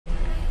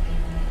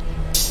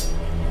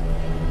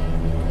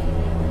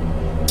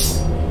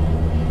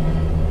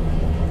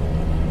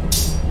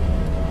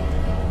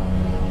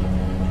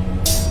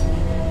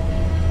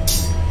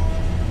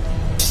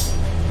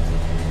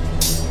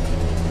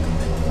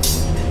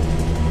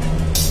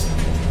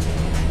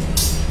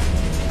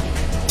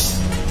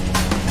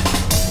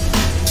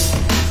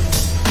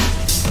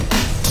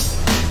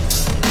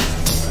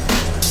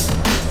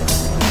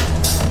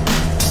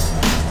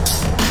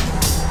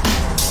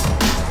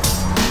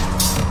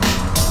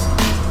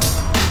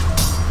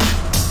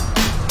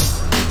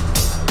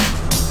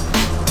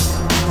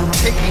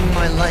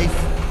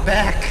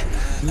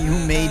who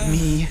made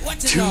me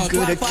too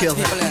good a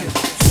killer.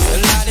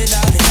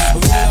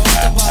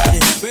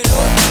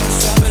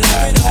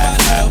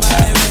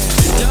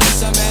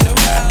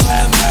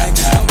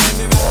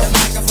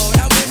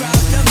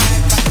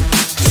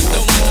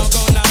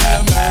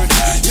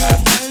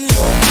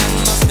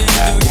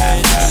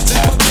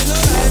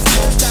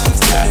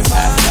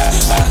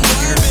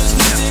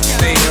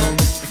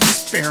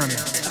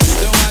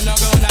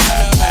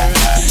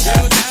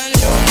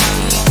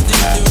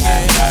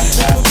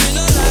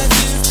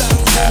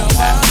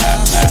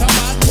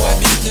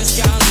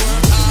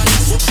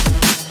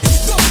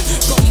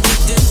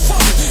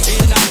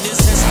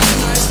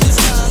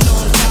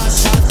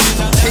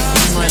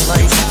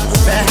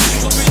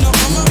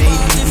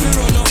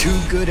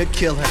 Good a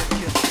killer.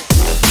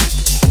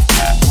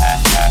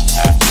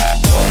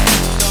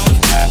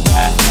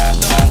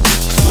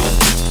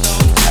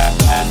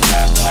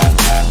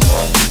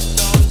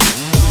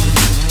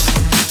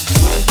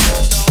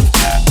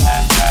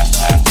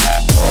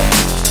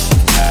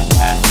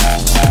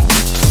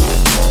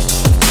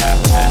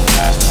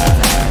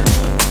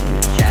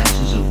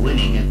 Chances of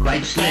winning are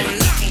quite slim.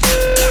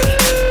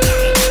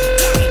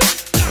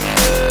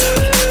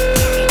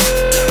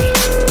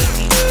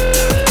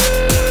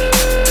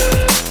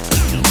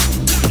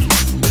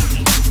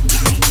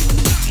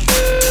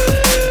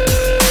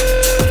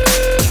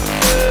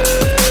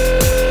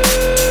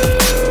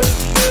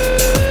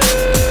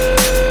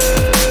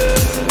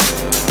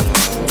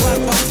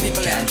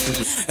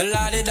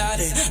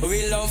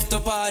 We love to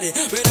party.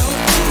 We don't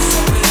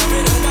stop, we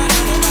don't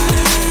bother nobody.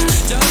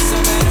 Just so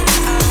man, we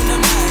on the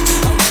mic.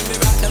 And when we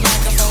rock the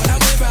microphone, and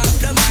we rock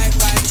the mic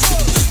right.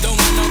 Don't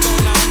want no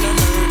gun on the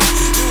murder.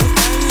 You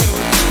and you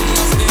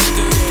must stick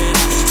together.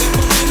 Step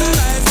up in the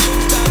life, you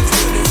dance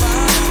to the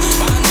fire.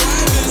 Band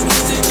wide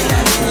business, you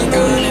can't work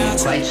on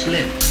it. Quite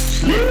slim,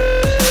 slim.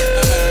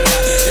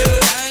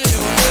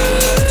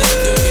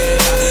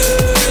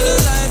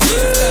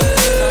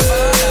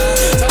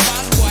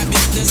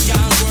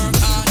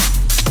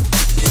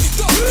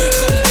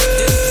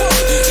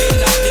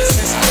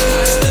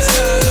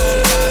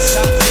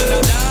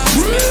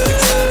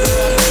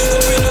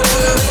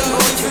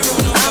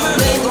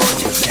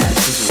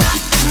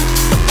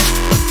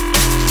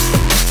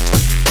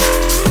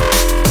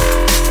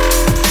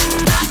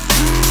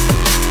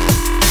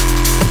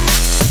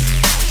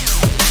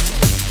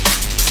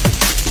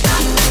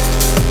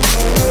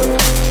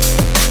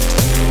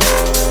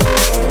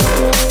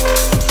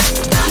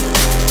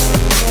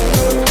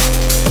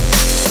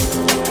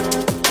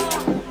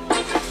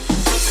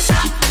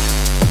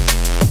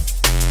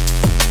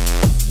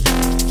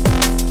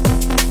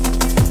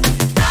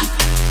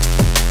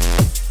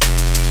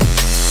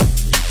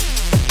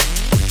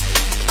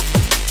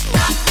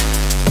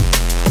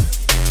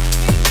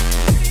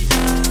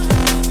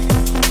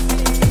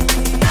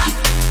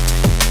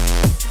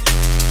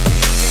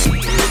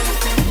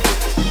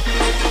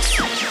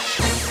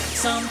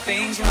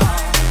 Something's wrong,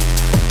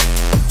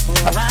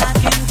 or I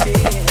can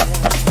feel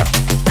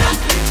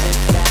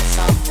that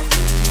someone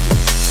new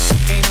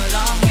came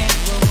along and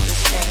wrote a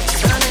stand.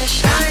 Sun is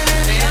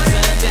shining, there's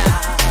a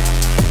doubt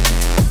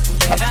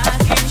that I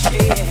can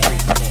share.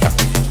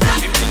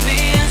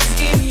 Emptiness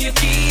in your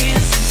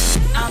kiss,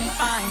 I'm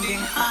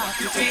finding hard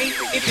to take.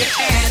 If you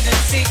had a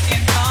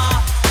second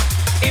heart,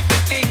 if you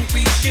think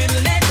we should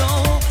let go,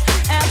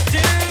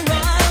 after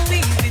all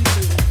we've been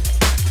through,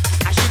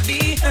 I should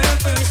be her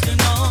first to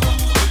know.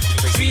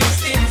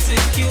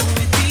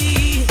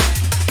 Insecurity,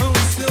 oh,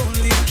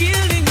 slowly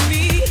killing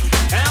me.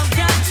 I've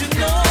got to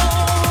know,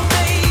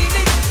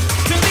 baby,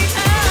 tell me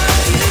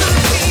how you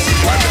feel.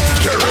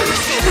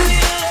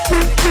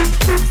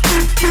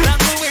 Not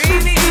the way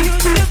we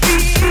used to be.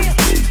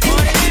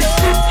 Want it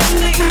all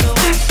laid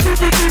away.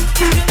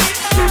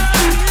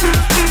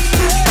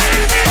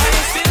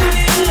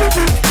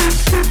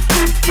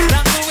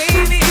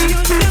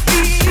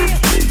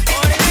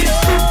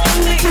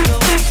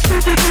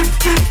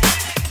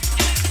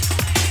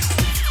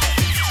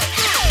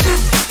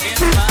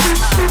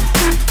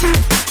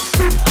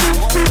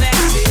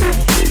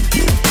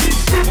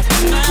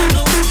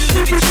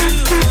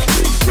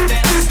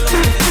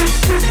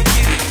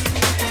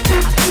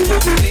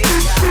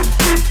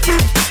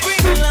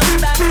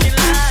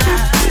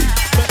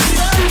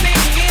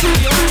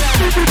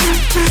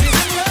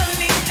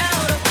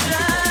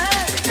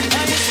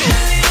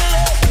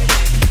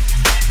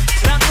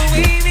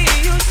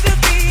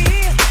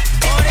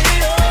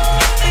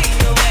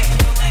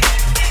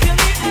 Tell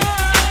me how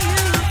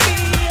you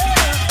feel.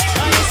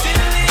 Are you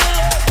still in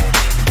love?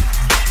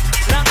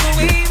 Not the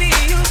way we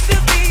used to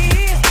be.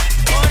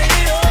 Want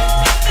it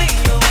all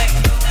laid away.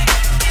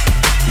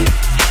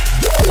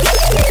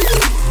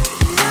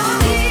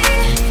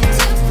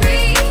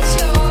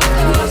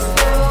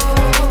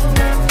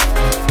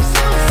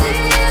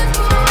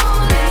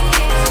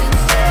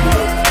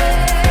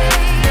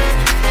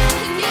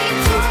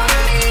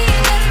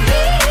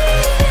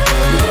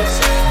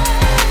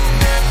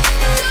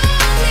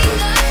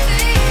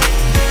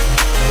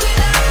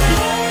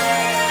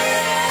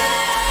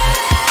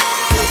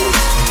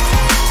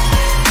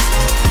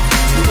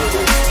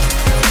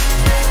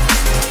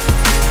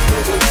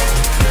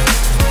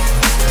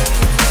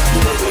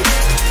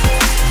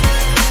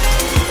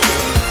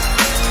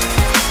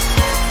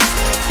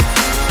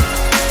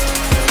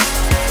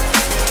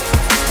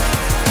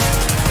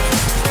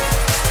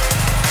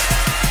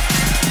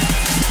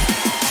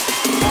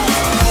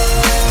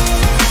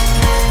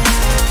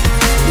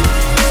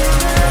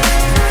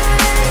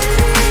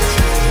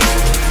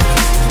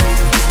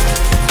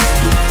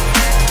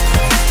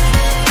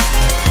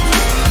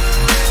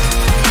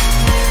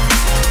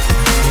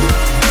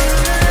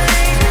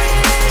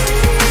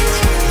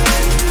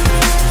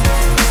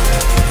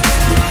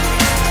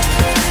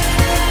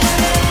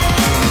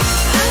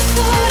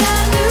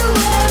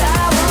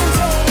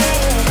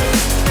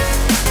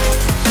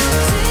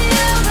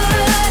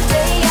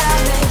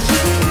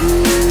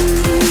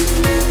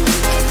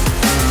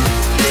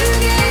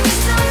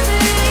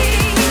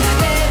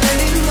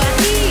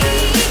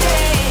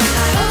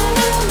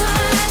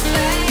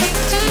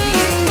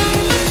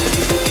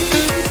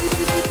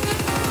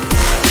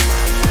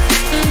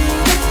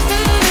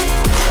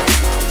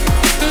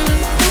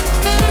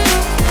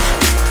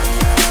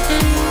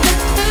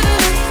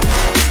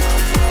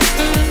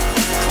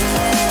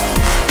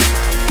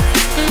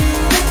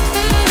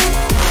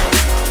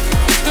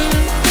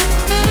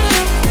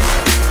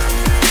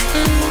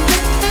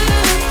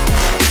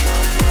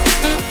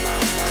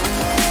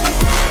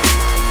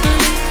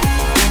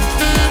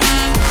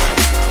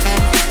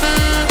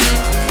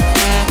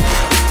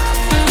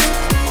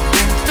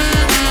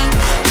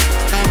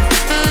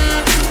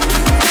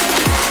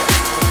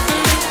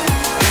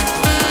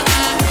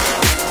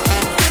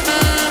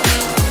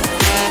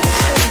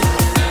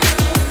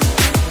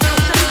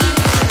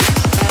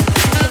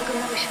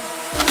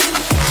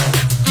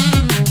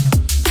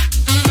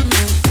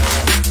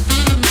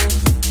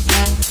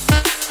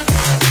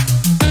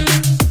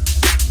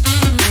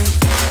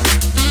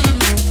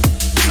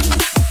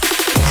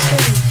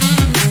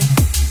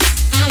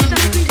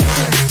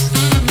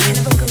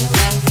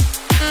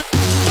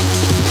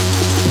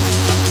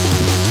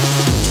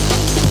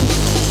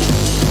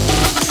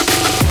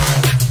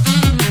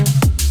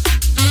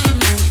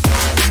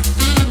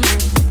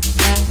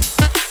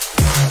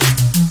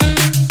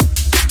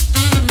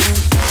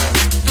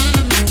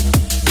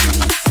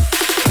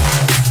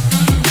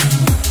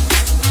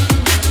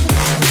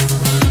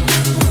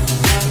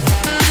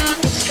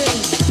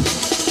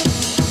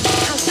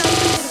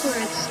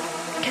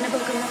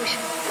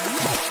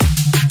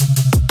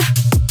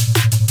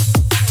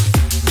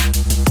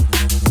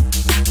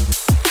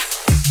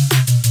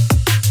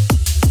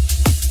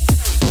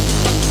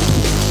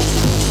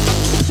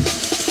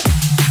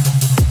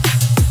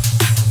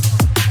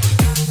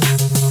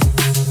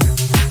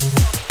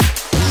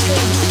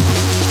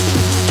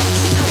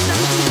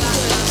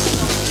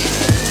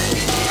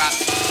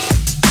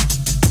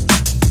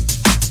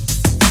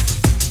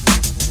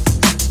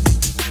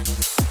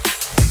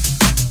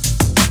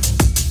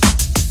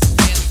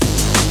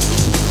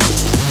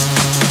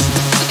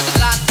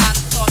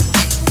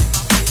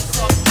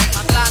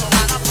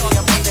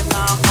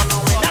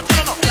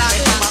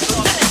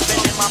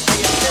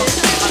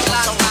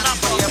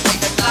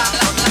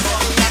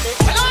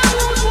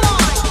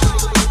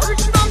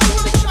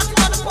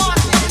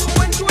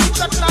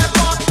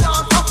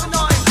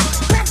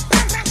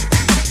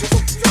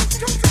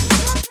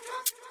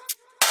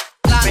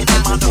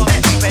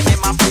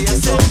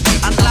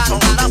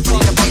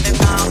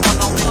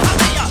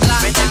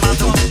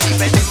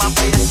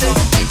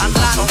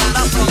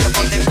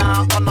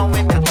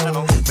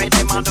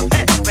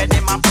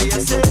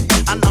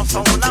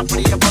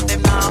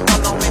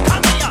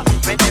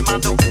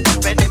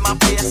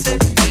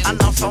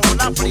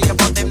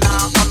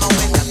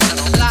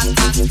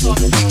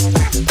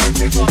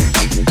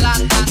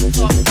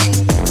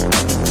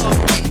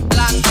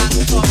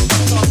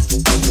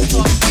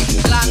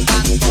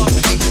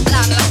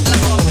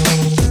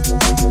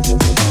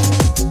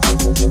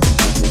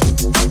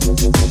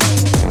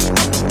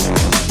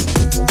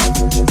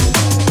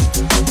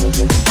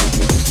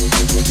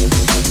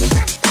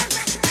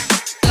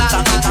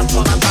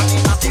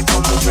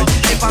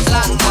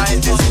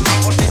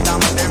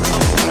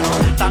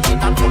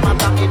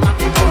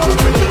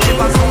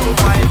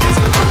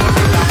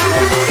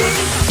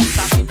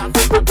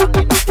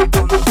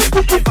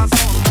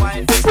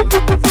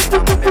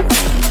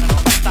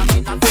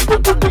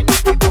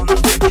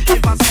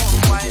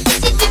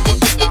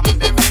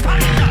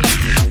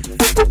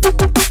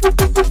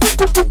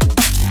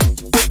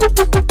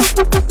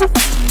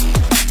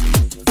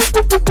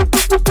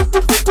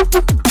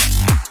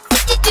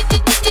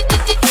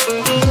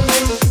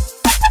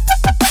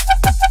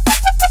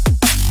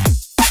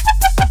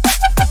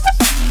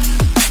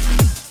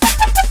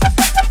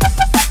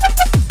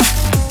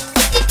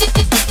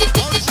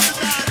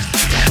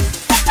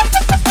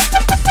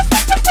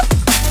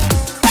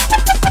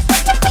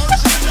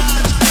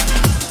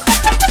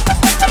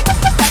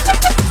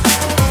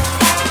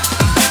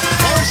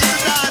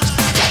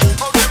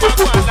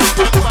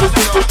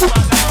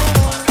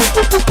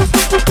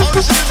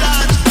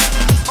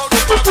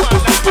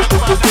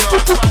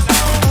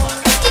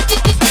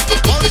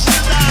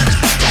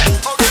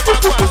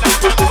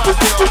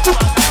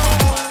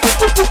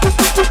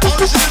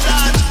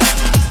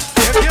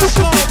 If you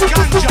smoke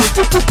ganja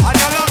and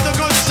you love the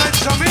good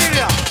sense of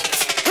media,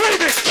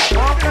 read it.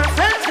 Walker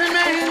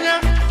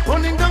Pennsylvania,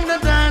 pulling down the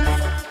dance.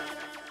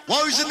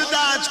 Who's in the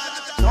dance?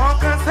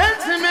 Walker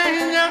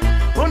Pennsylvania,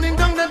 pulling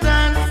down the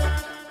dance.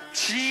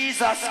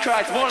 Jesus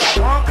Christ, hold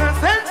on. Walker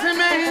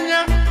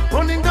Pennsylvania,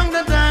 pulling down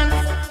the dance.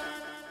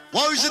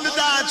 Who's in the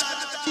dance?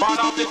 Man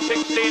of the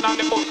 16 and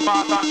the book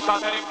part and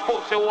start any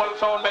pussy whole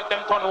sound, make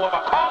them turn over.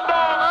 Calm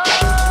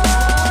down.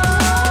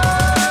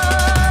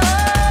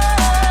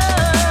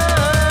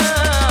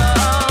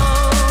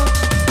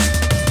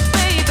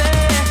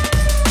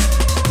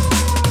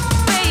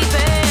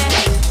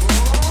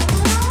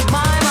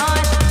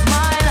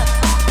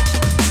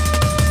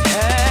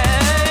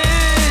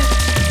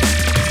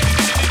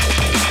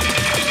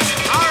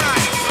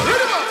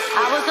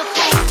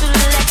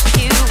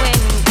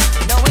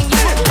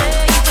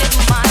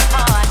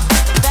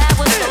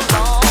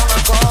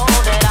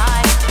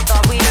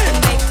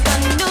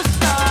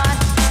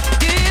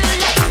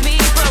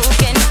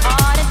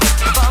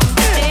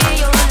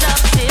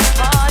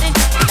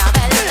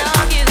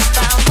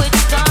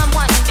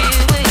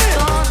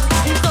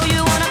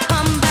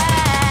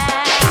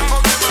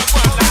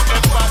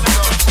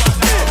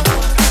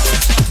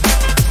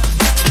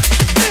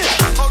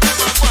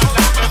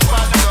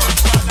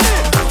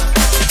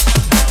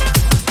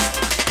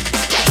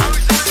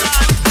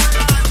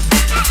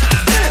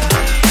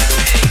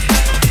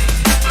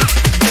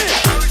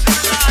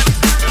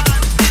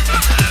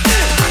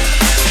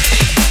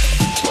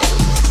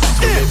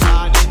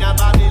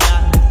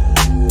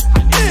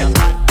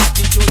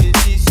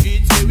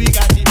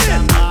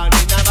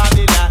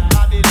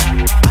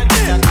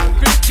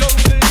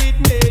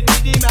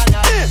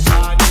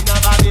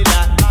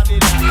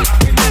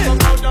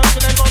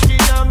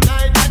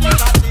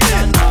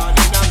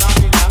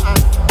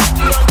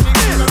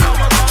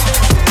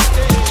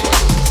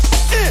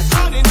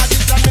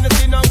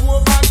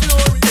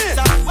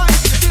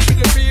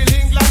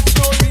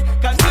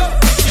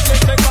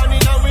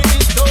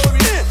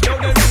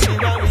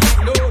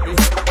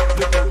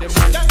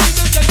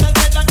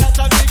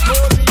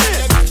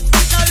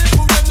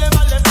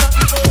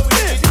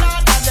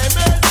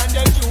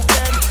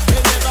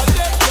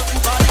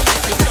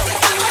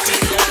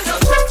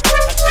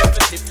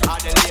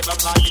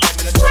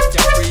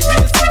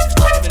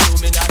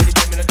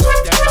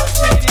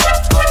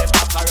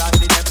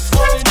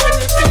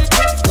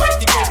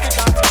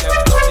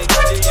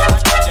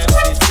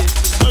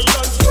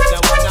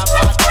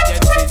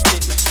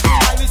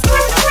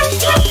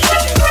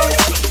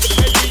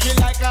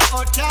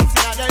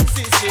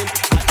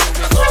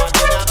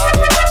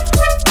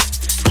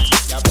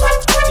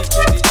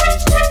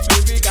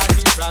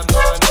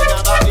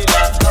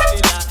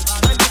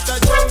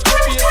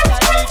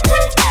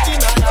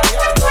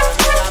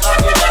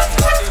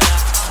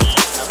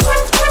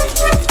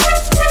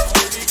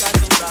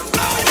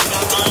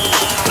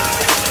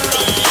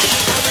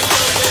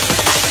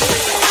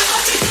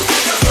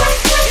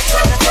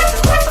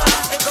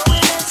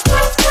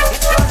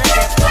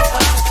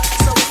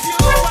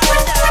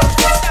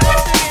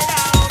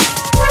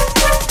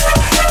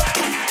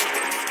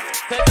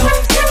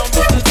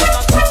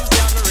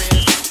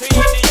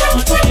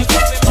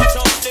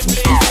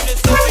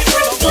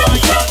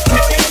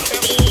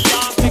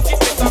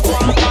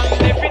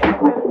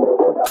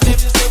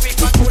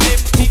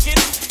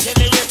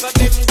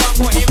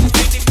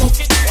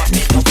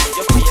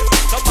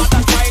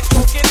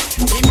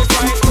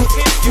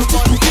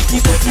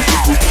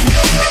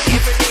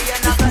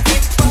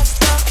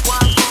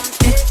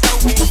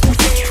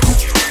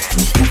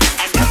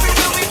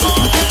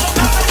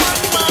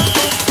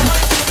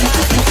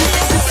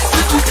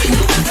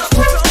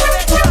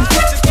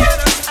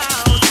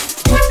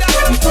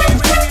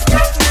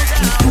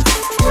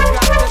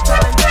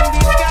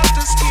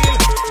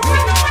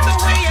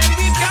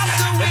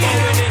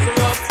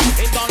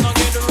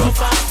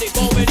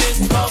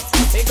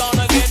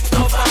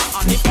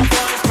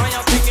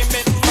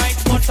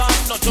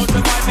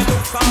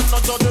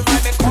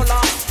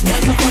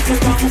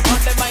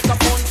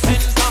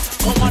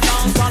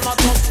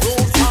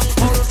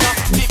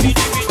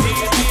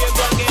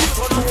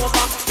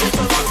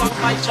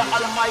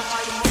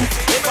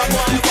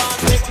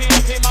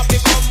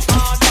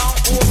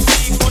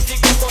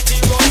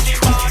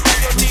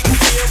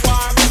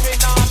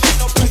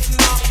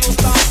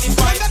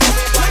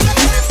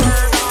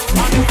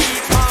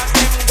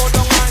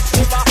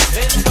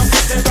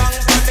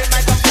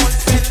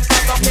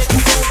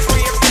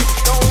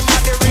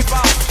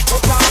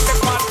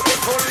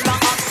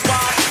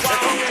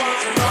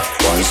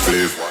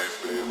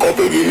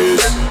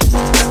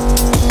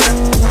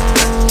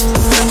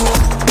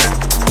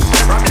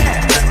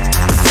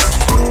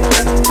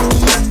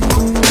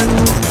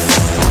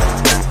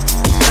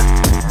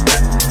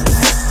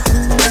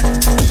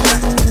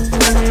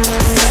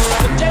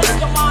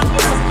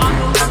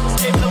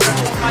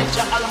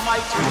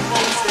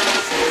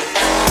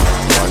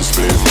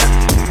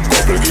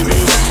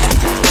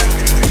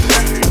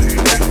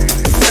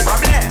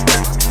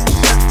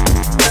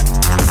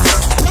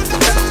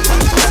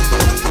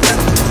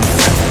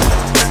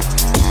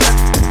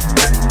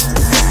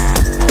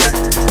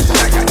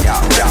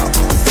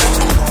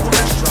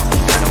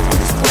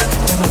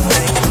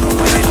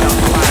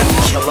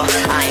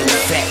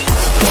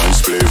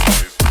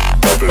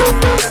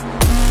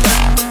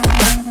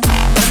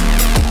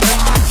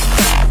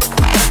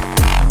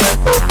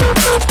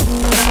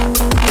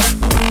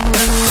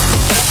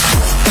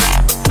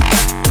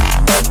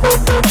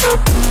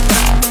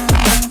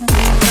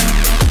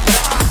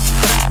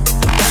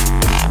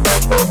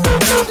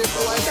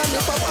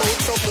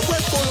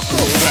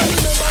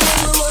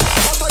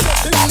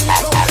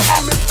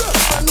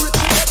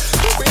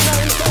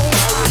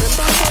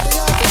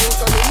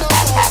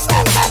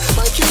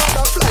 Mikey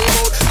mother fly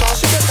out, cause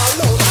she get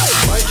alone.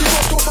 Mikey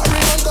go to Paris.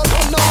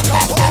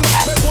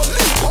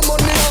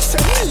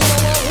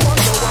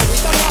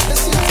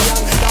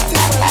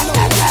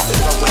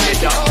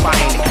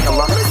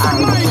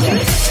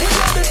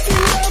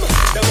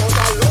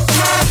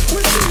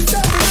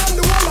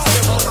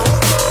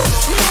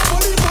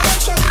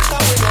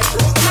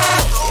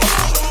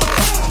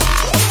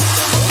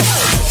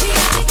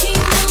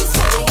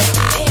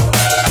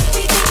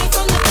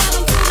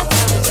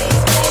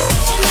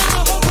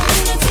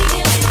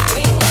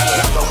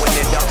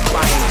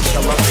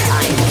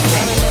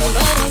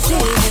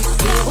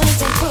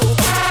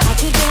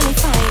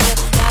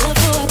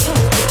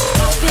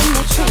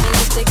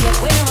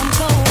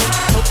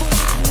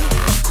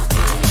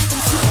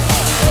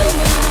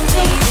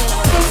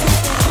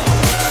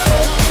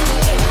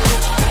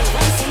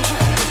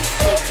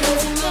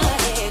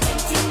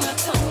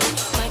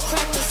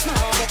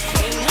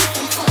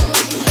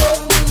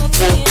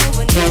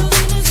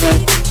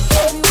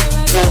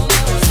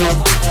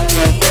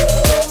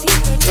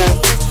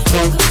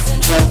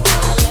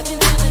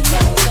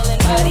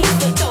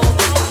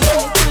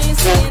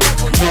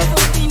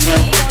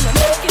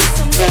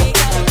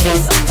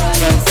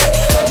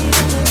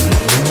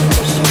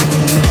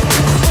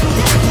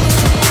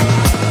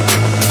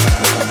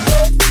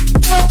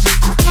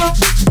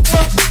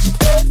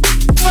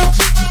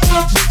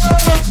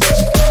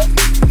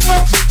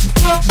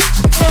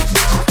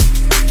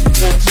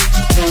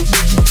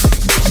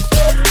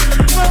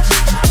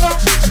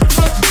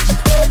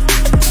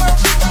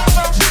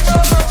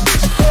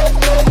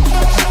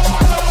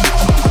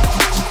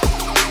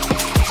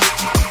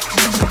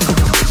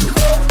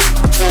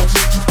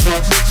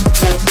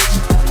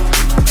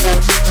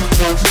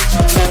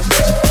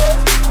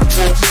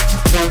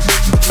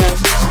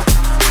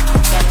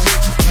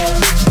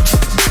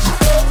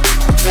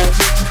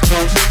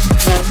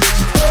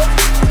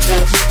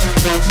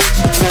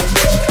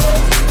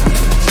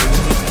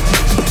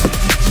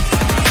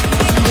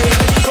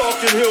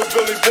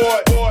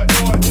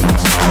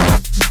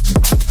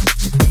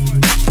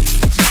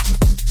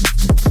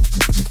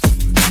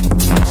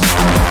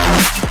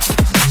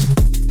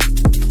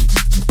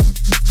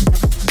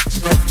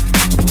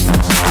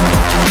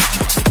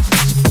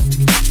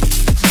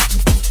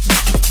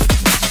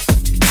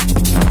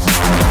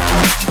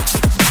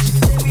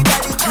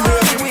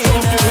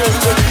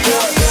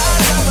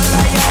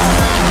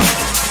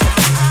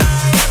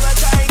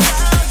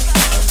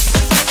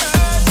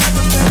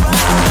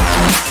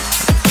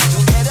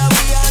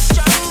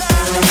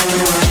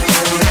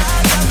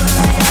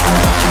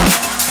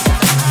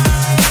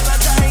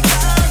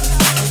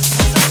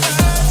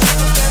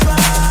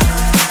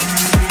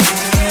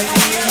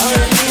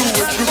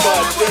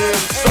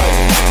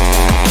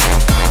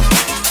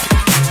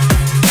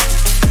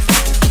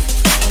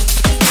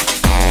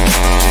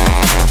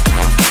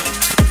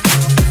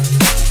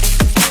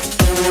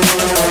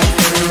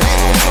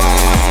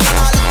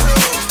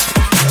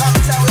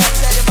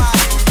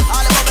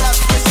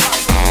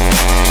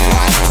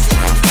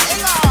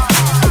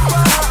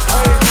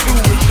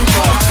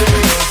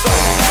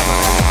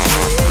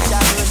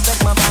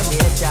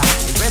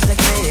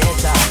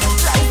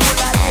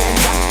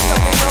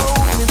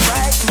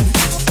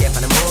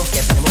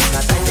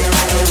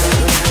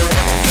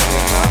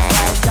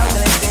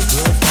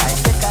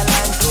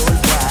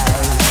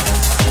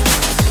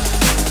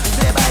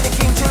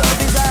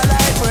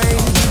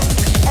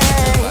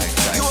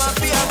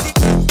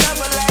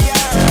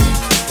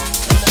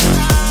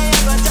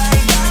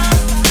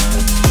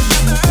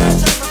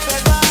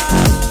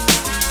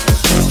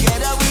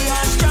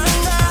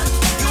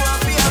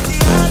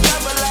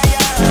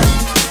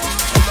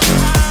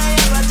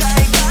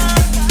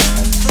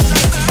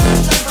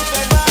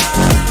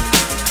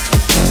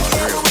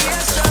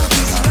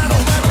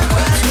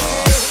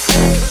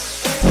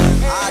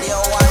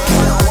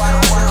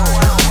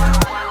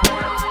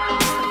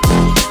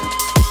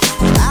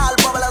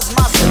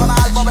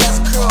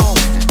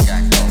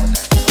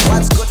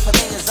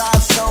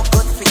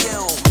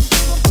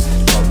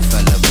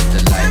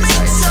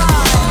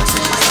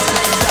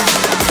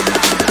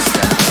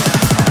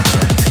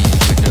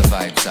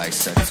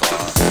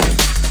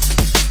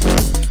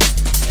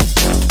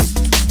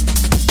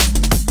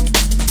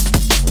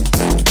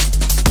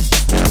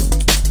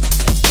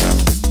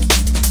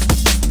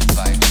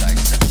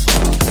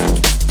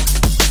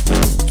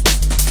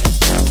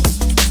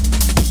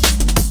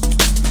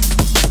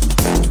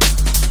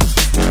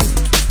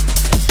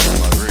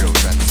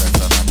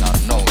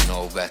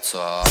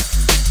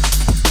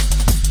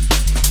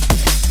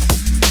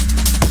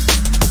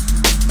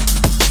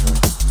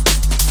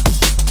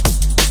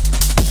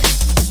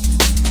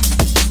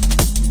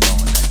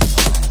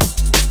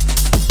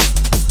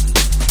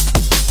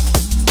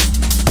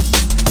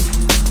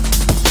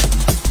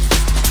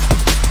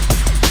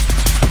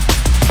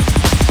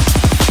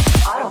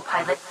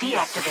 Autopilot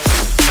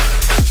deactivated.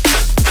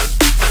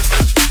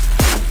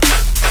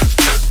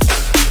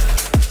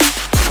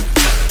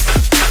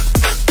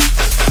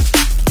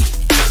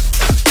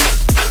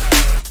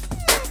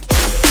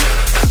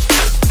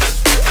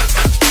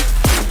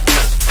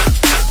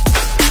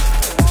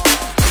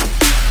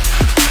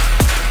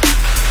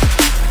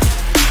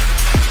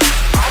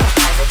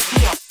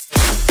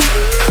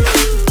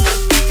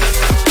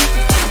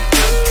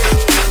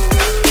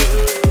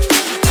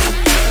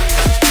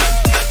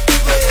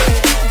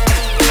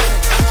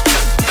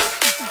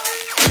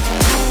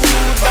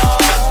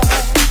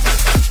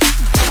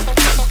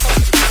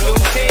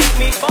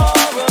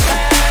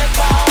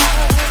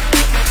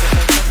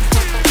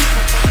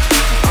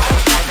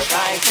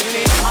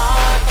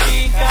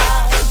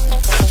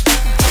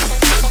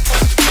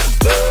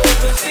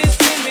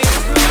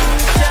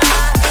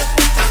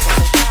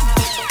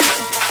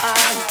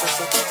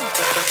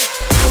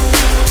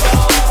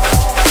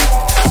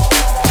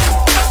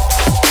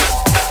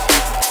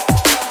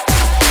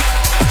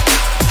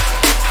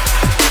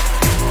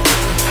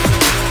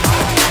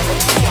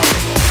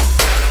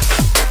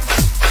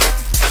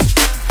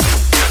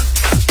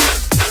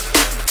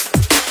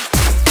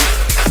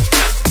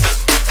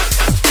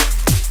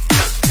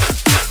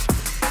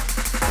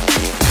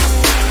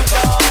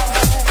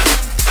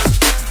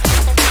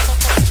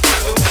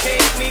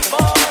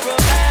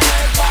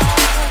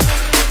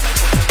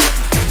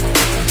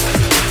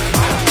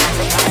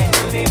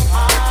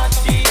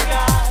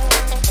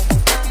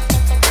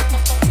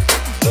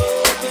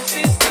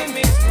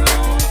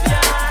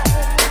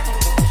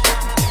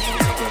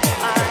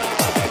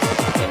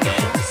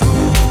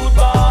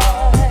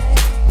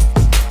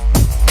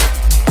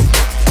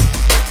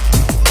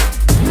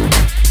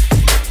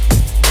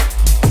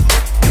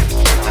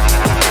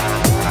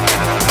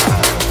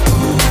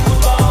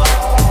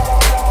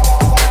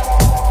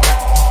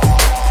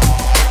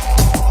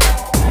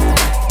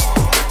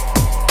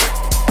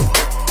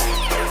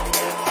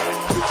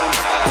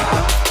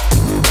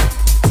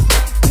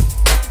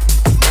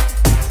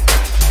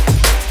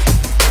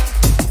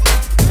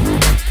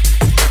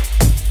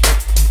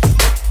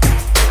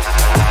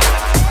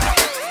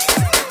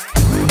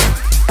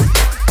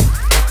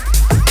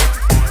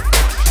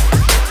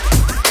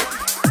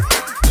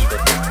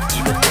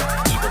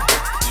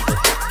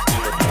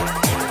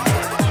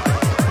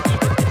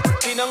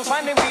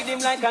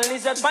 Like a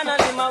lizard pan a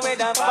lima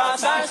with a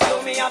fast and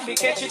slow me have to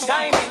catch it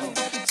timing.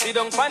 Sit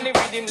down pan the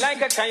rhythm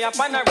like a kaya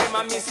pan a rim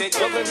and me say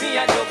juggle me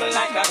a juggle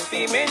like a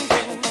steam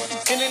engine.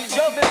 Still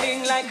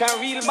juggling like a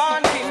real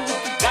banding.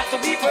 Got to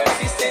be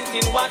persistent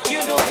in what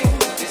you're doing.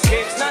 This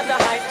game's not the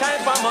high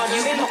time for money.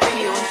 You cannot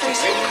be on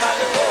Facebook.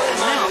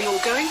 Now you're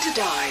going to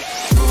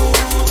die.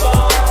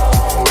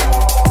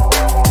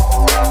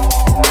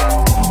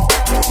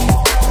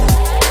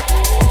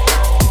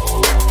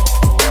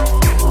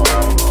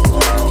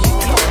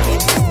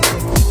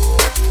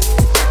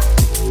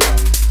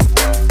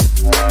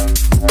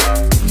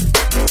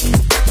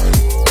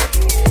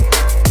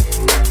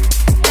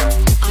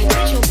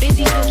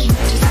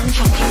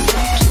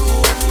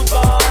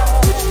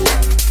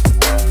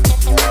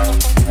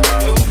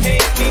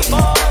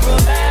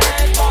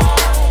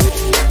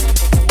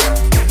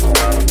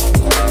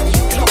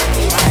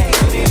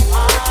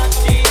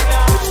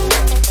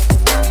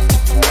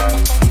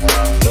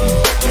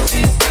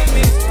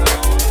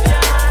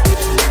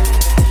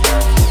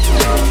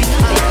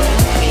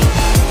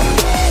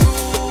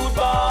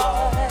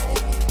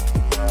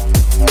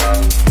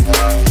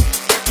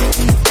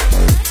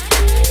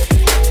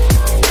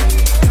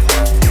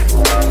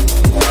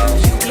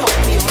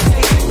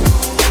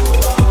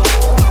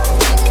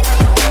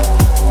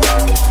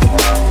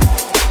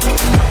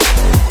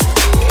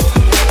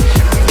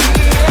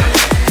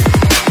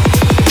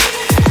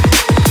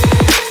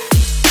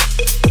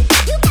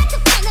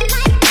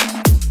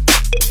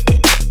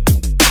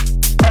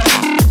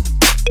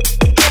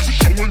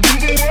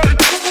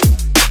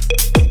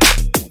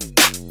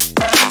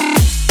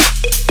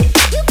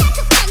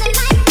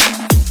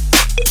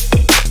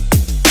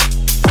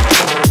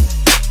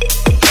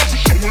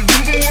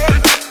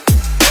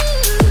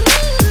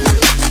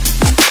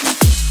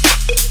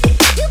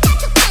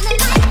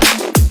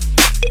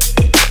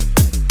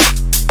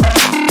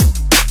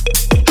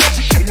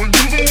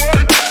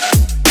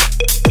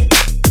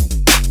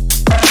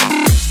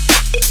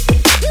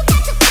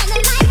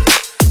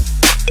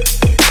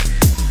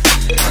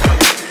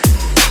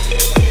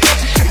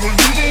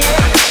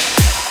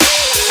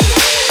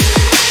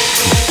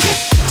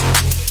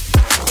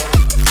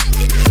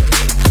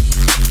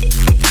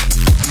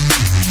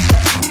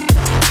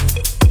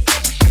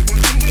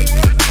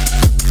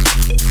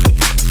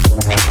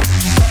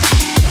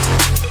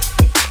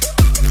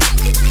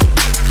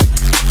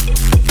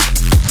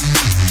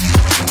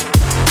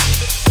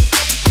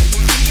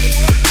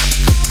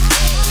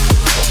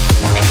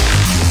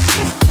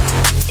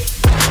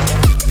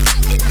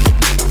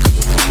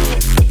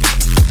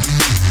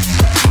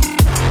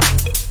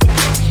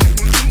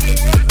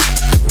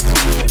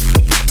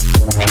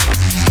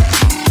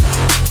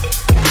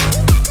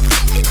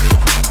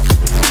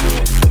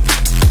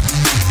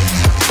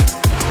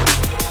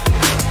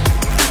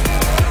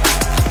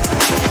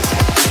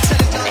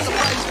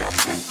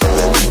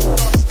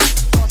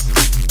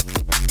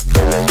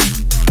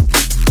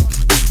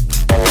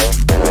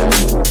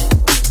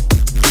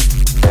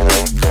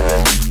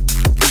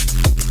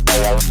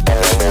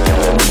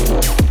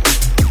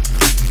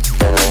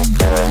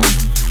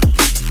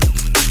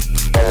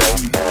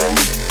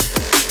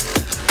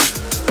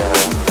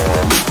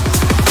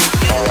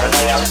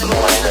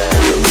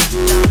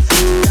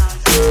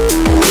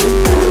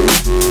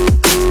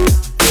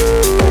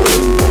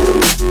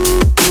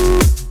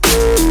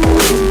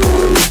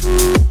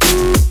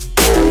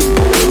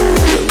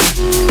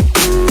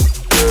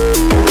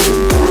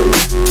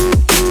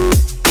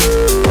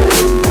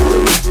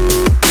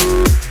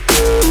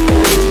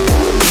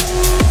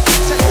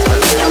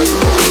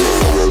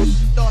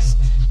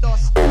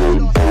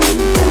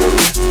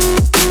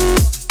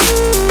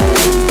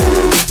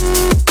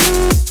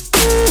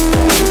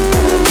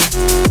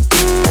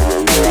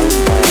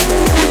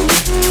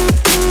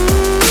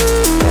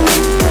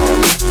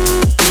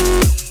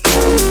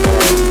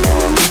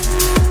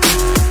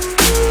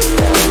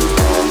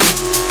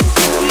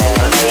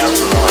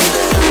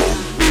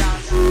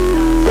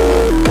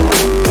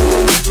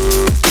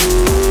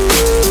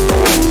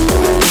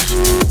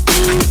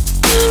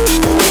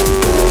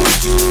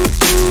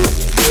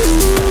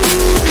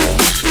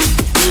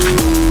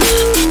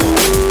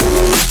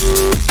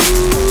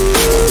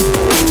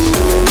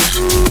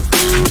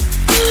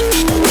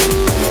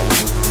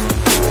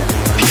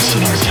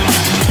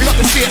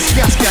 fierce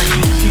gas gang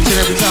each and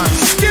every time.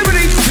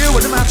 Skibbity, deal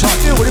with the man talk,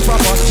 deal with the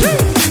proper.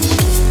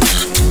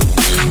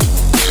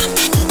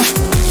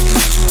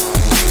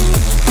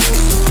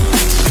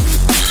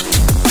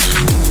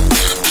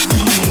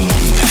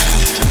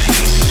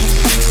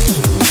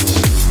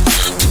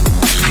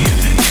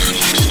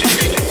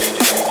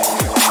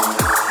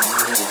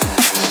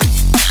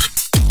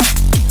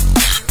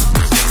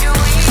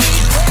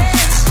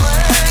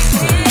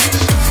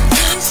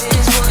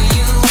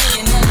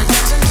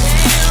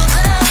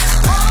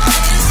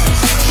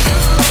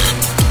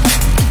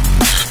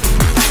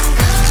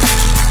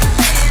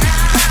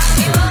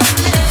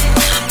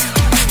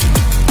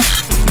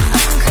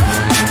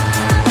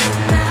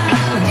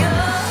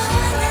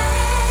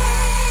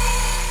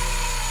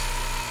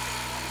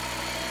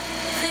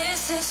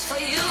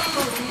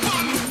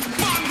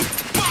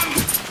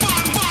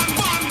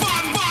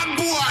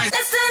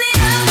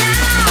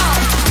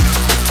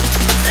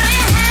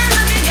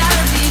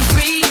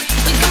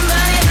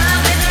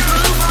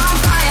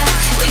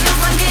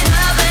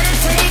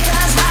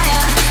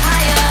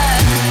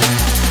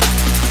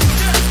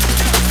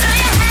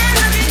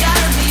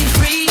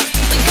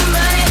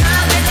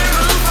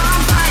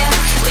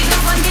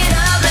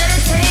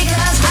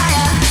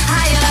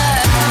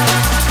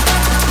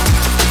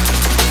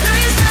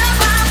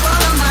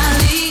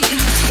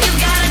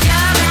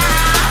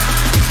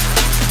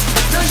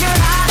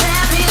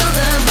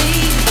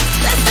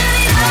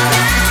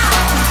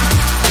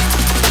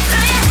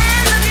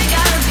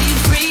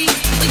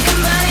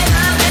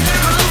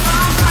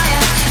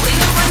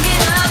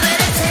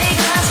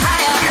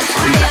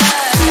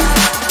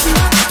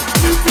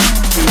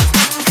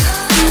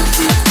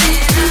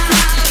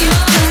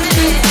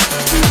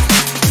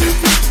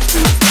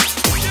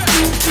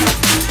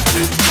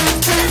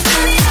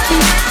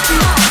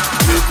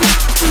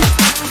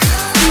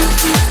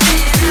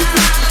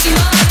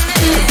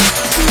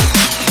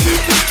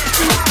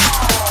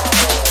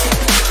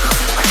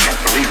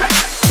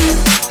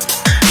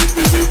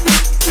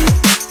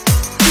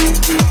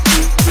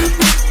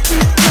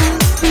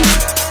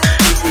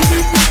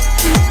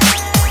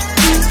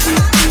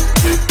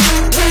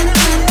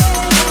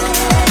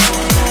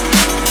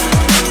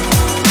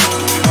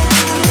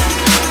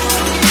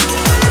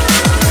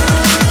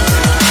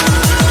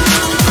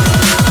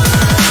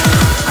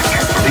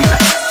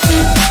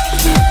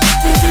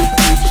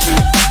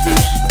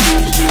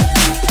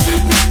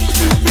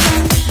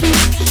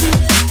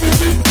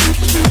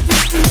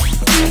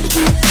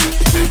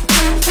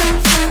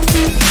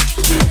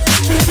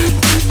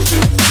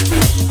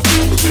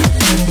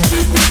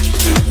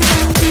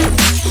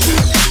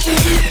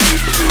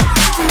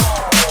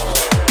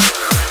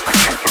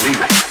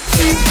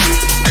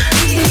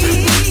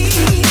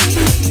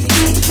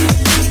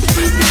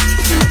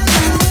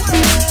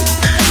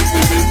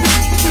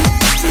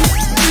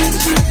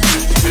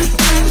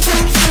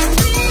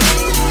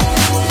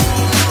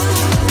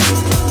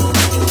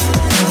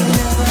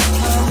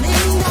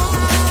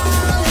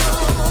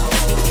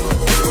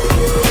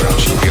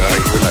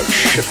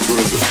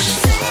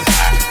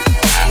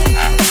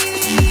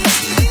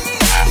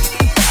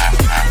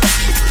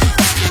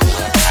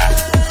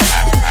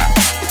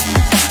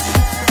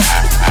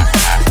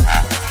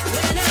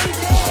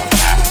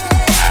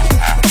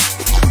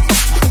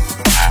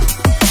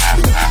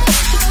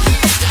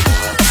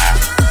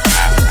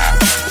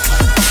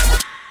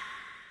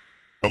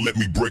 Let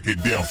me break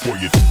it down for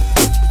you.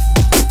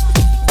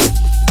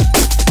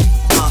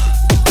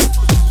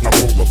 Now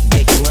roll up.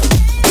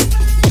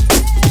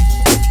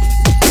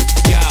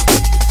 Yeah.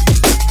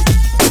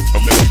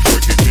 Now let me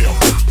break it down.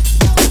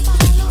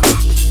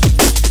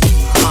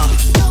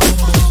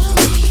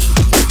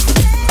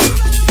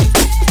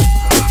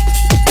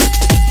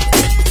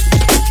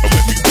 Now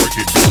let me break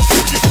it down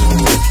for you.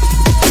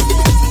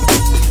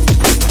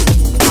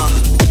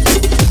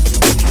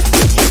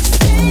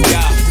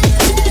 Yeah.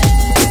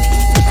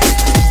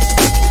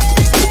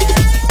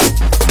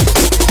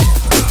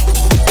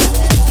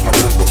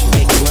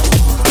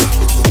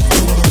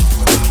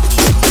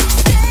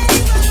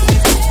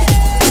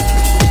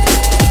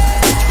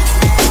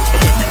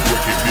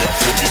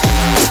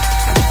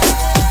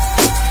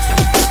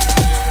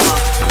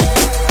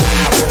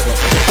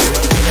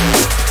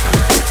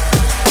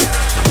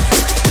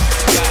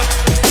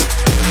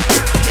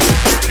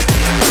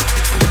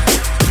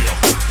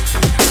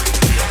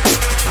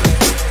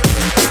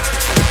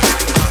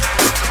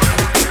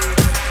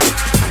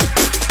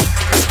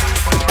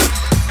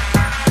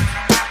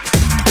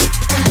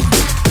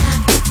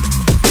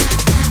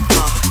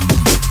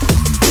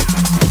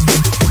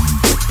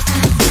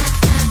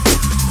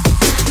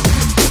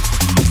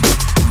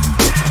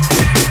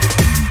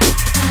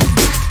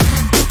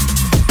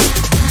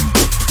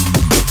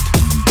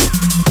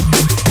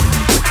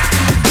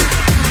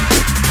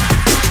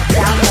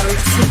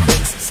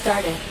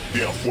 Started.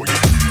 Yeah, for you.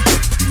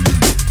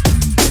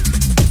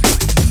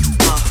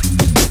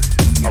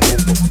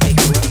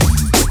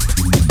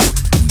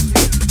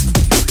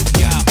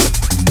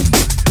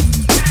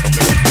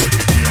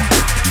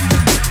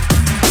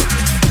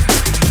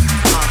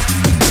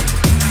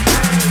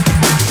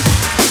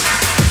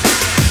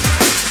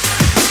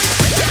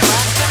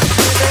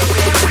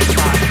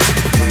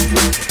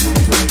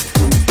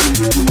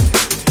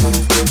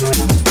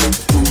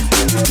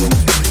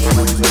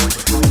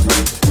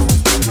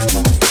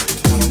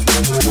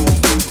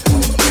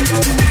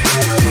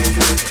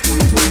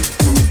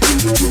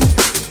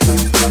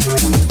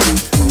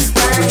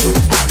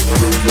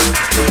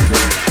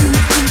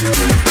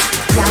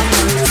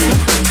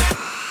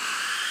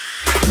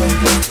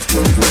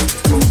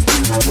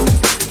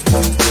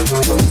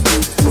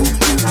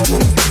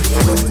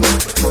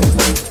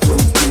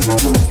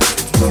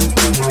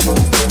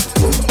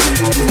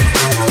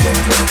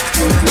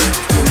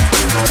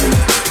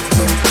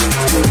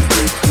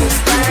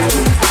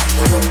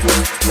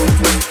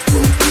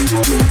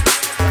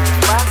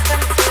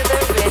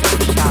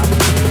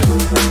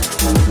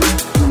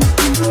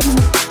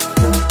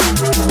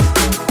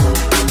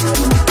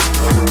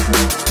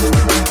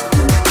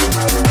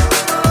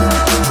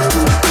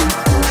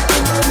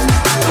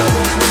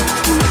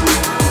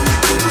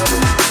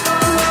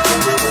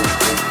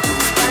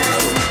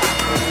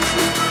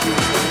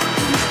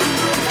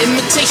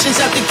 Imitations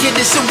out to get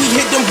it, so we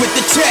hit them with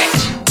the tech,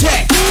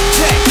 tech,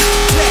 tech,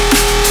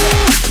 tech.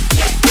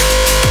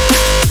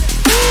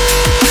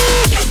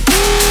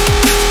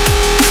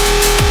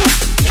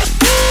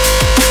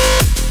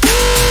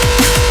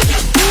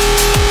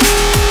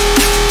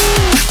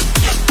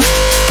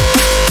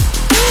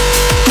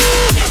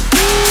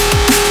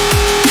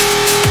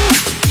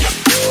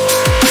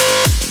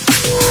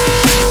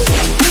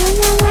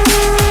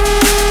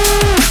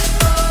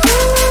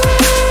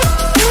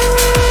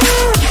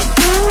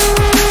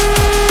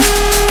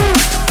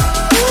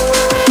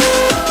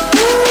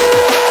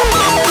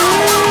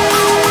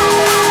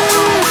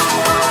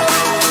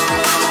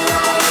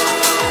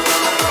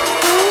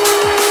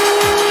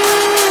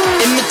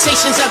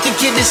 Imitations out to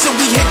get it, so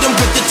we hit them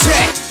with the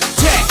tech,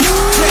 tech,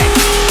 tech,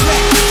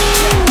 tech.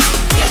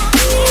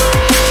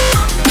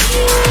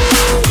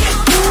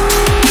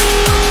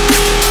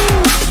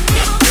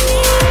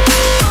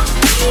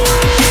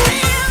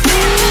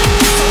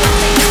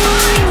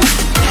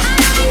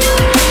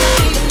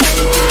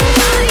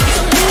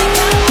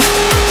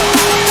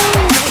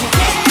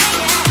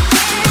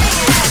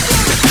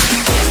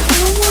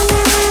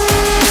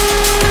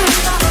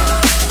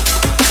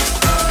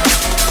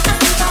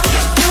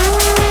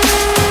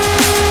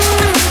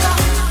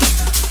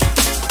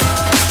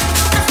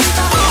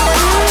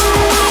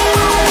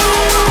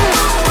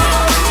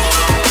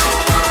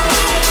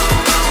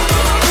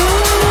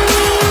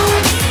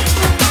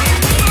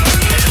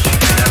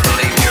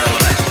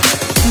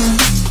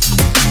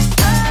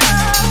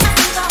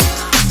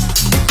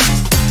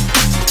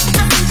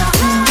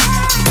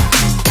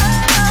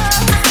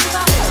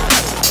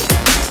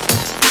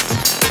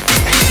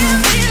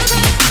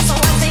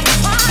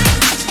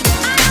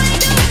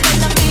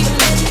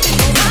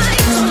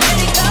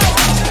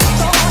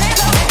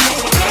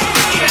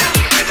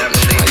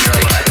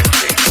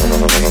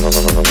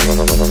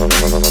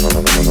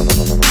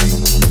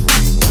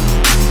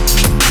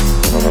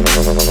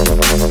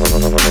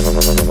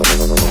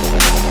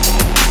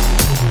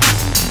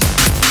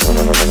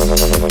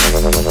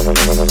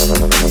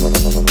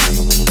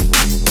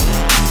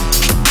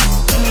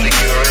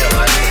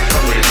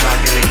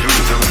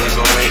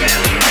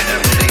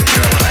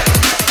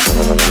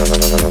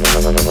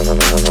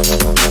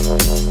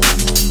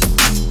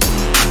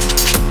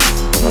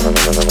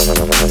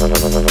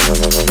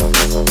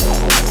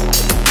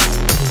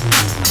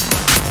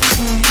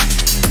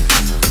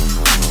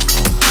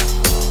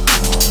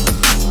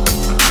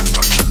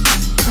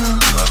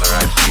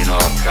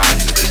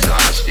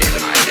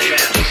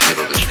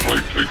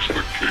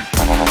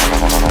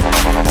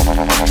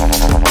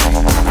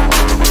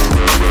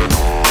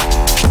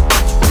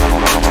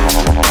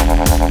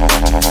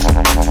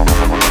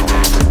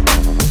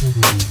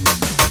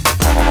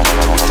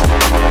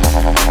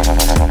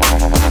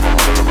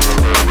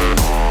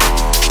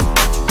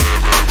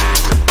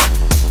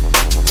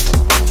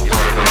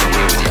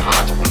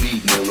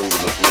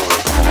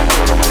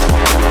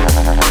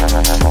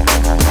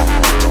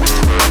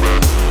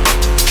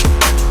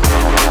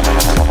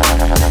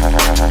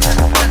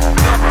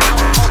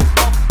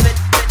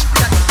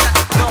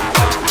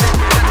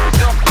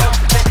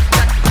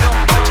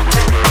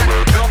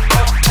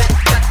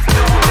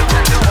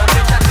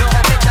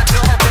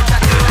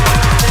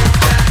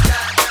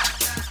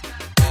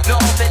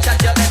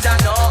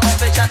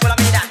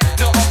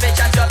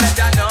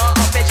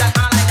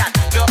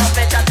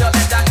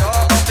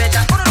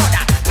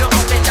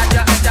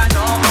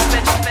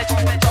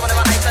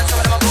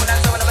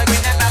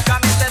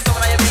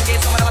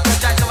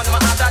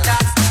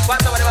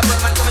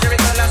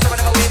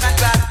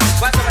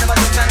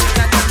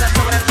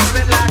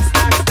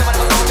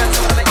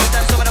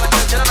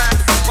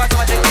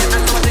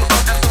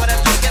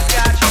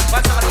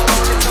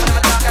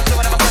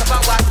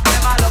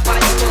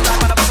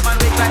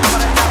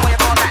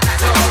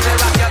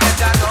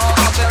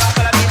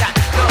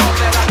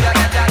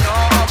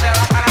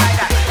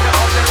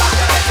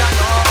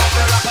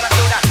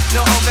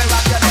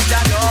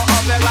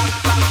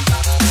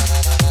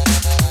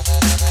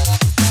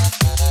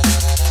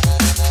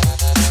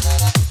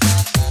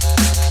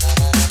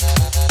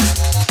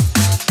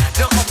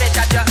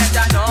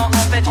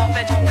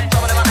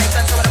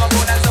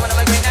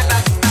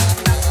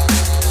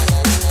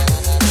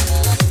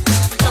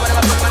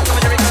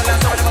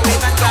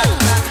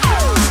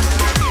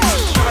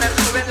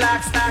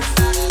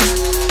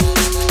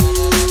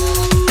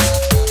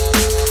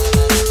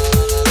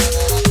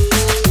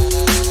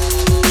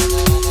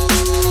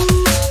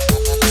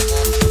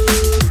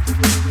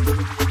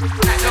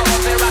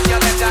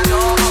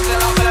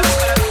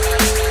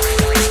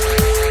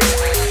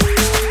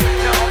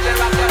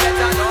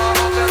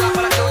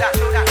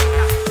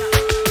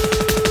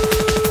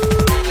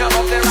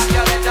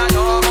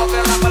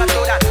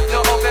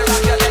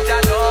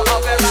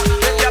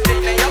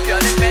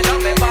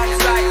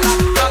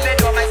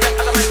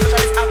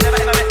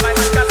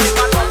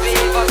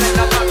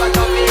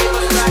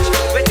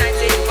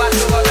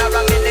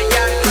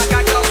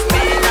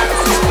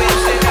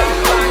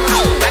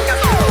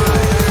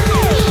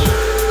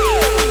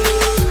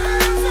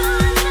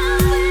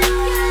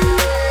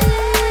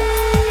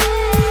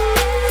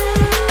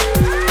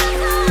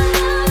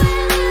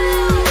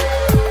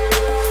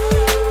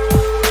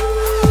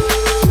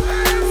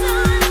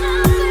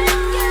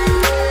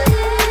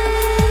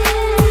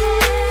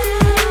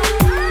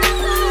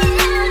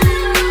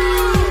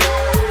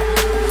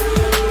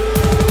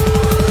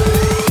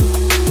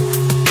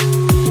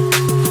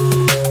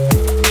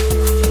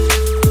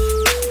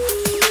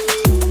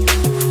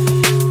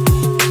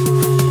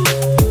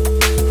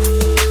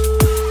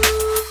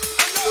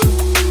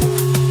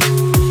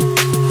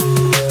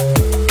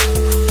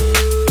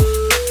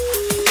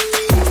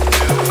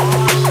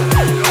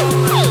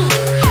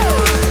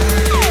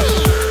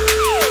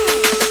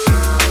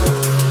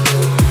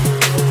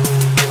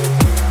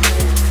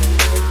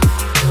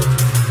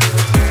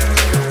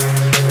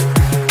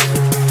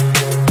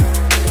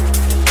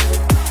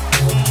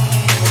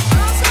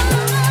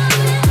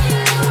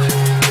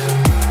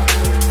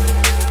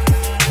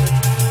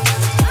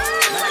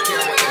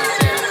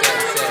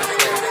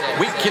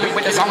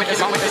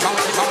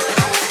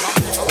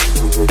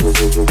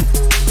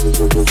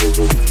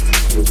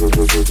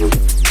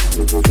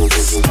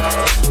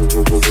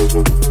 Man, I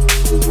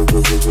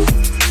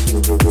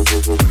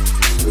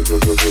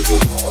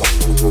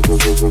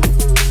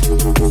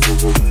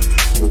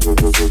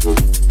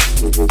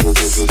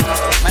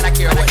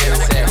care what they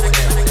say.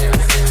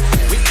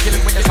 We kill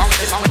it with the song,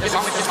 the song, the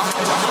song, the song,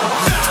 the song.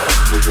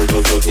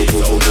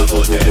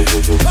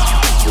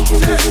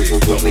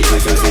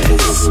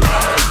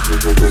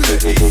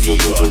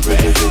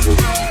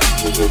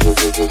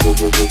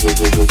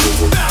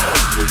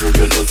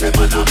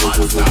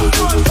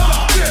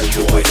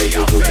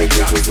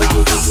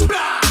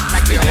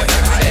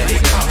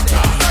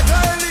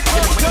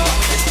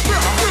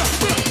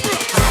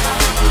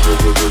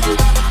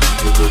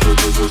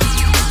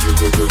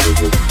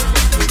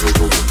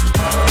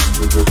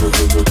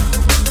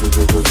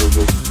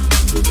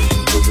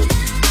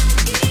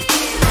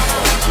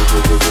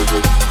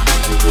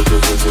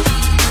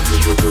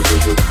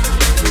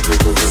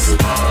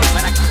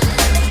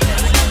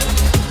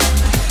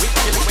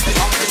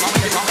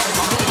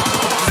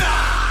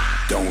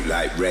 Don't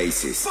like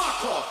racists.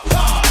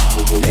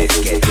 Let's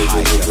get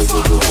high.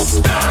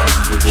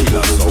 Kill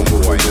us some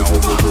boy now.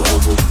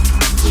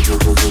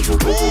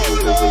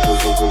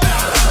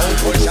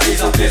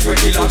 Is a place where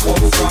killer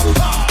come from.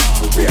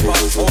 Paper,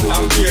 smoke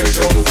and beer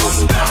drum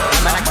from.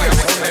 Man, I can't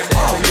tell them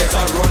how yes I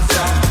run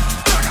from.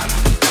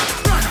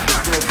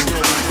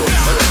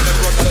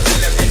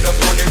 End up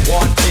on the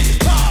wanted.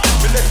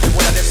 We left the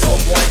one of the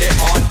some boy they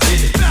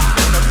haunted.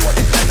 Don't know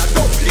the kind of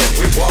dumb place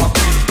we walk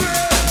with.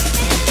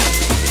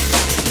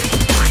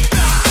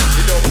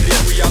 The dumb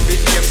place we have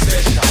been game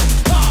special.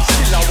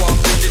 Still I walk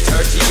with the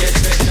 38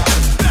 special.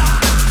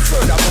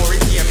 Furthermore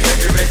it came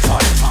heavy metal.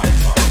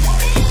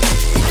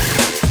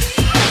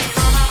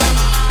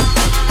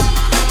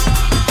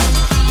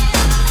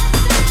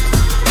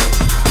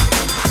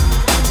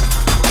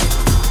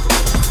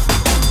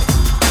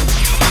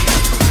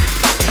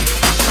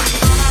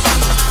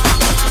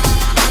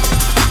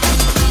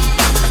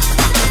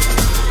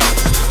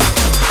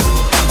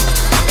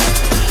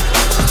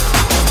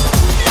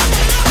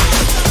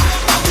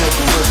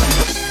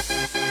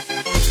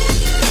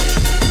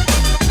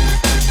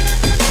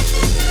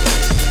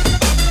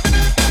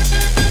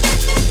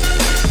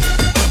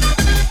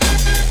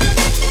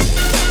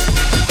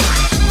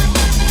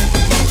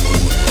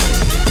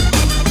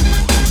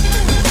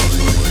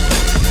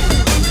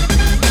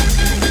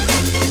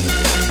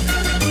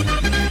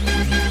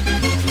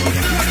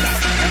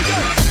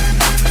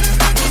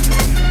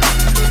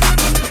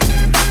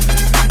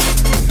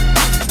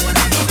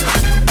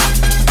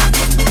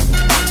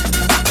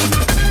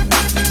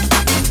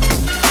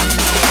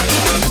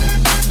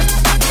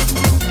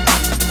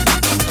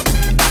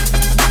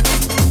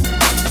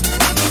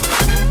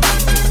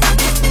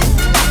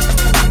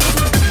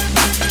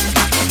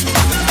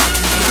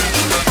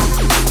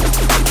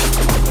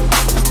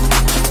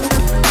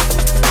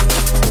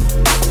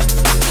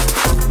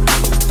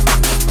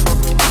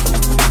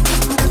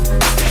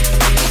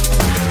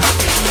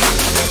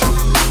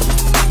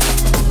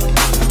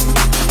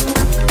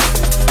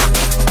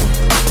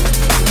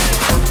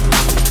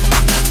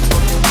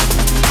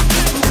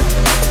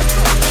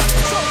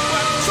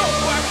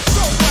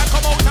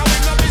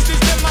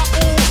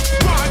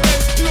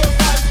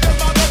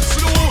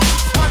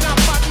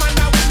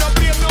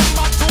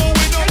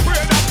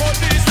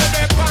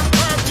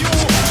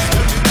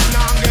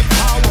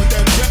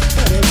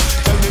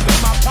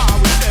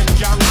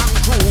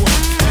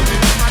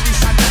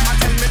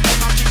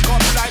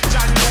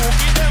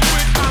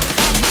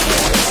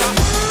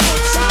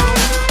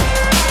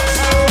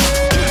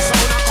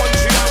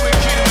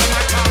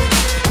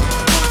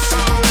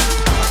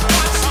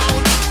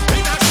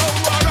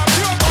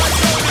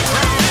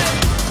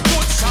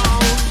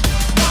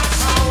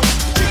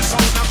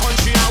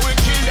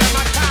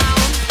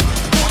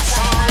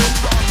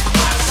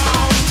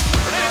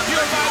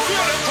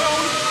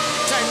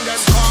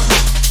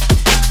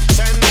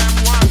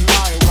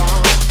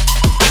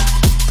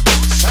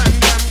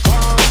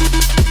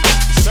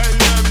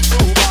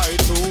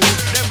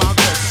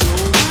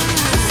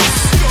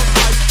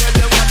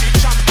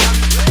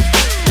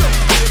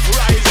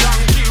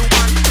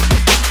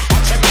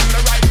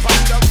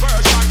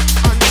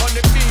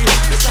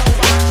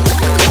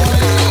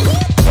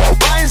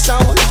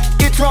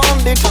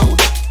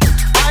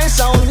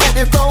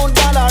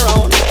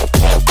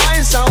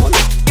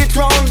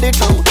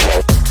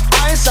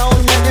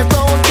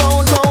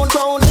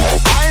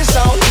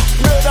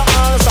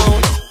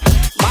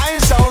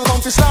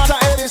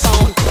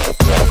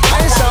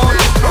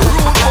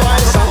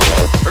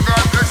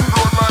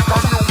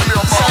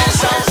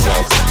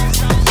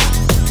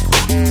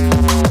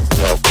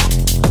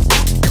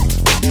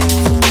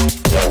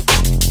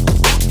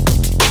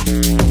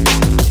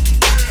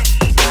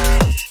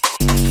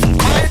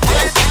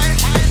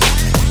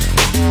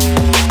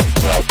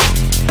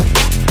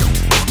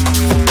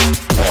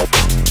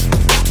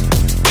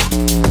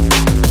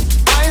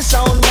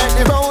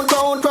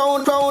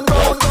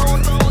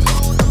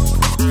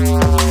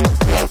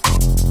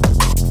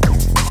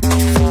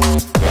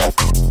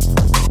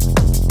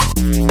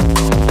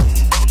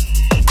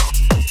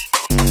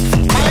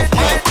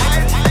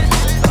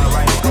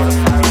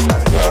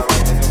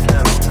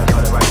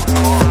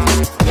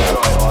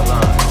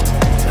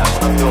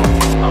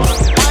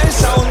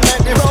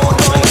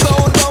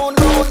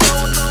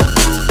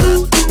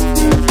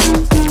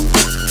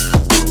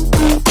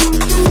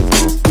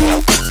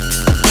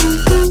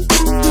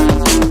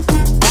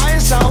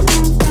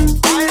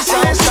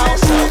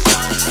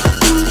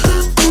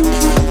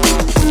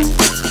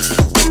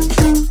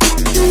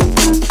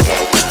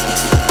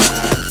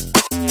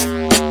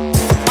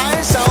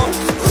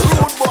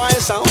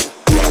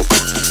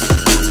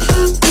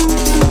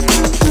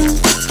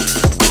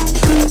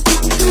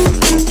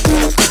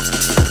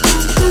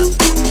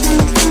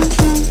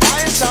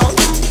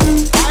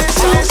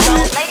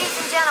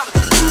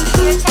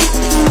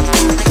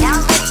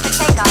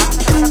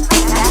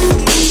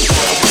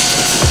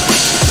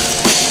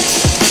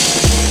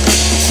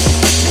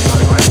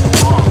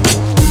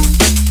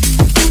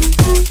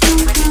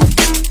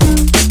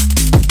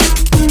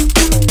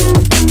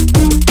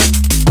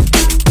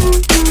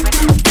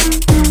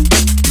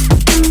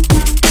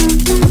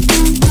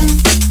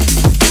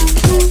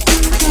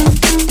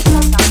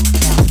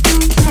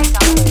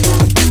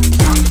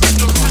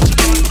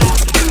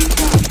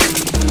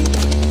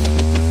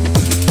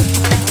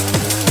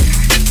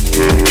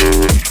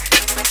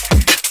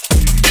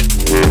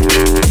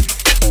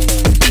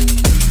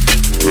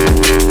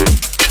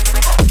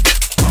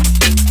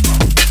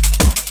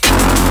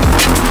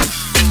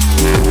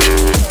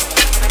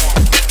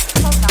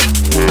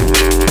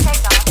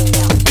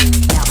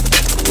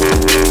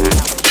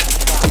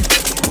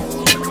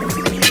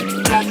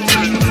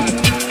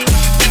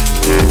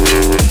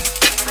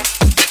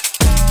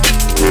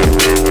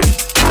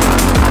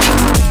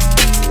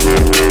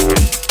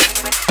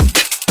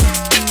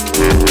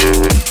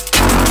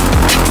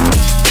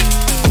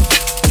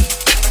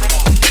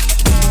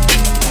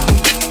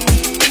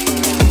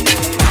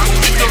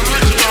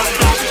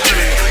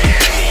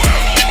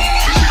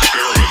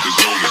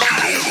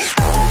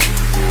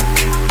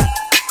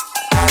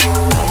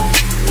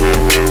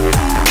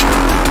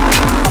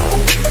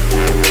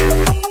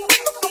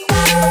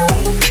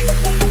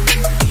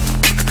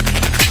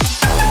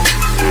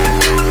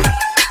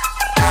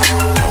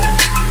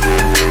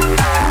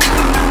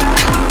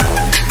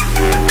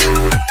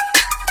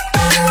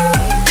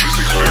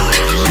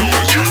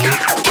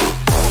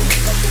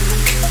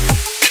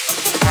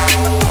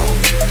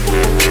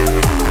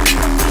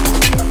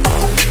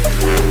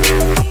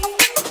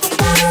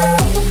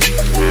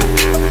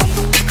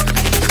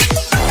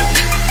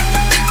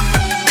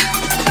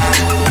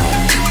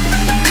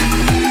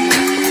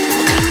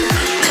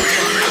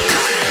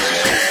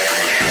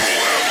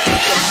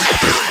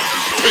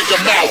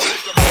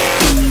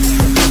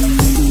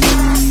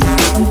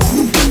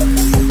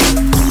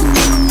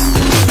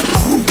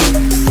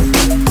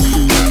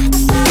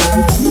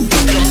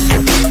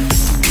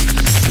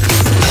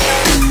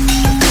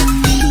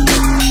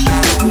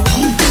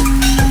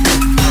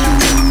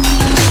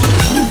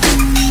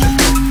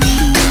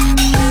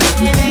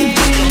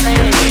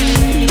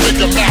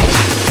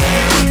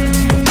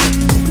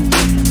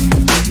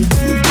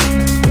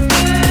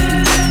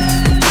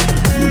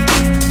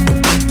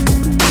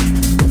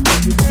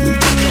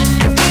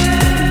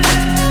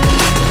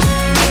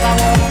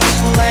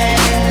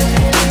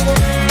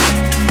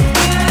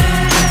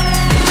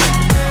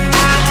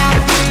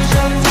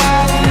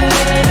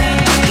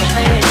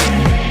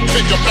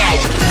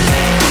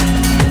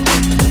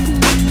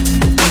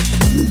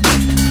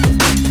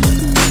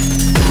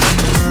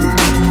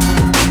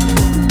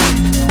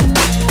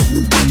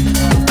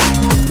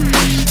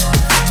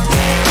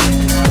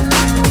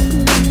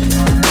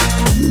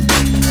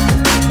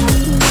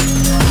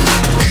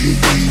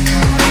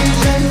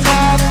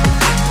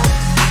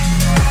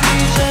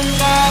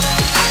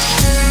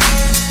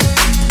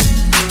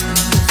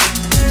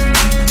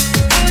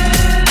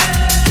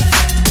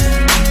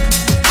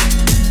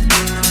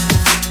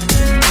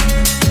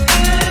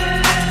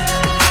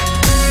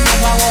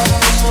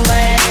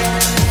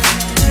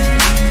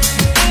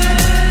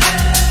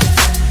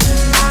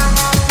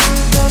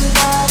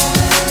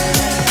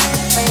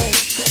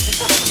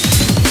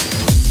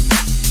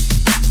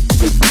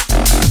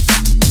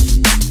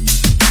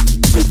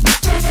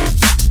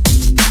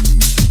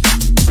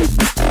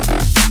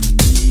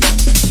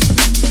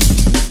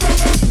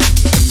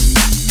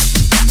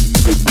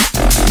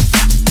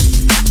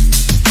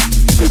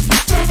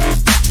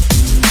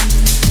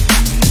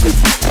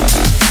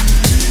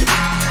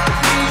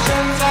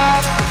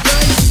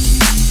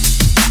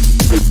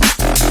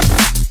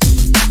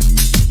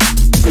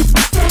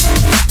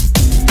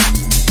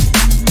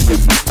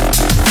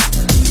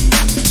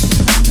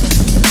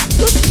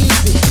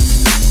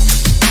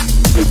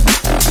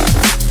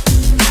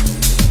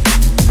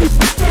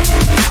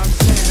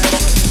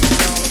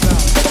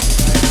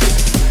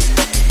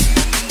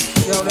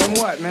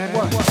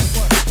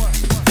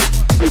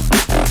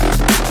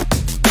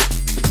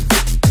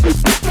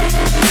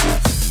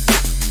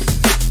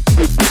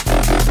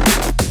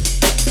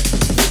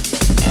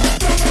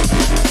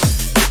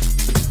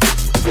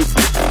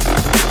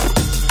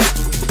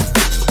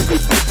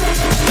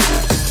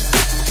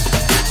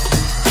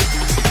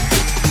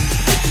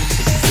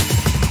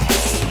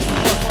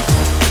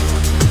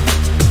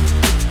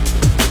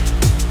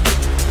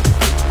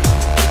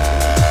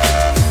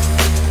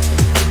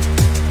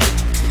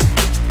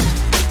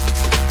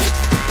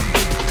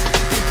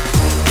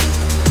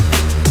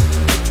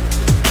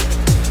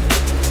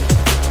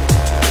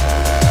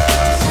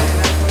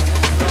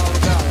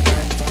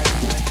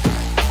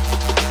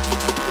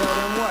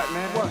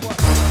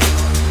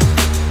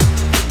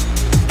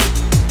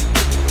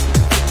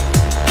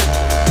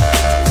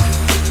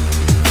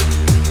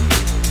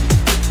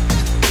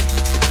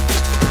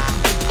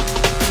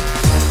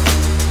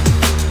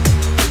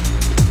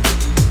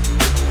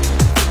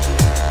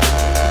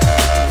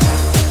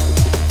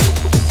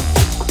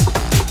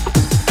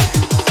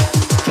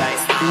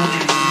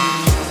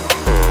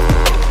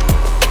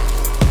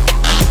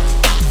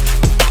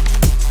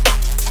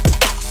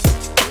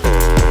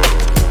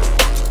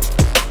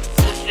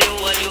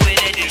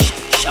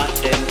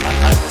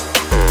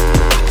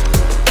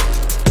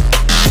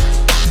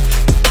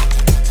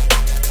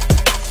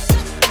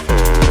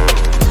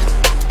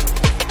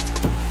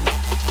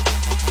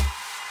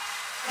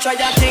 Try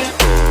that thing.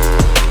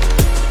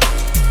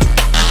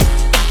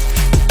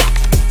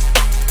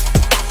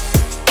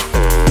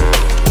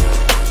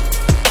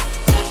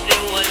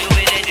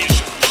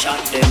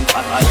 Shot them,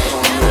 but I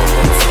don't know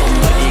but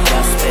somebody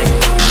gas them.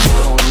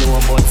 Don't know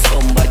but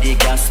somebody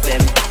gas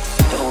them.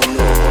 Don't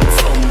know but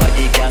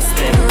somebody gas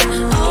them.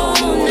 Don't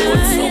know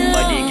but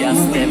somebody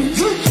gas them.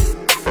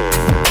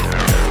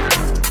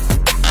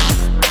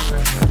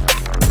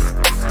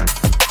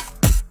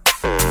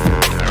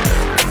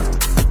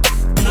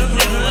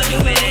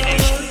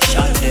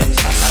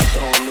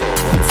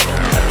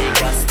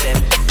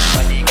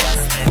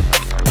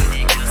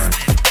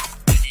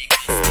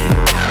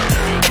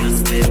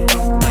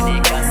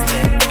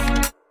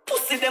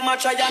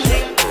 Try that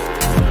thing.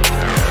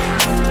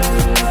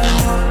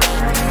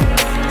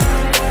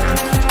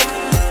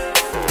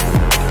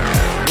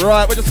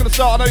 Right, we're just going to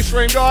start a new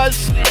stream,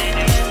 guys.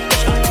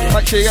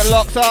 Make sure you get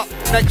locked up.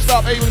 Next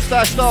up, even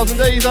Stash,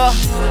 Starz&Deeza.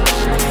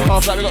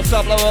 After that, we've got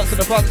Sub Works in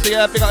the front, so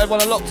yeah, big up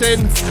everyone locked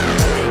in.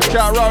 Shout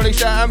out Rolly,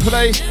 shout out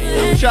Anthony,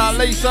 shout out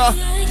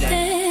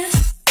Lisa.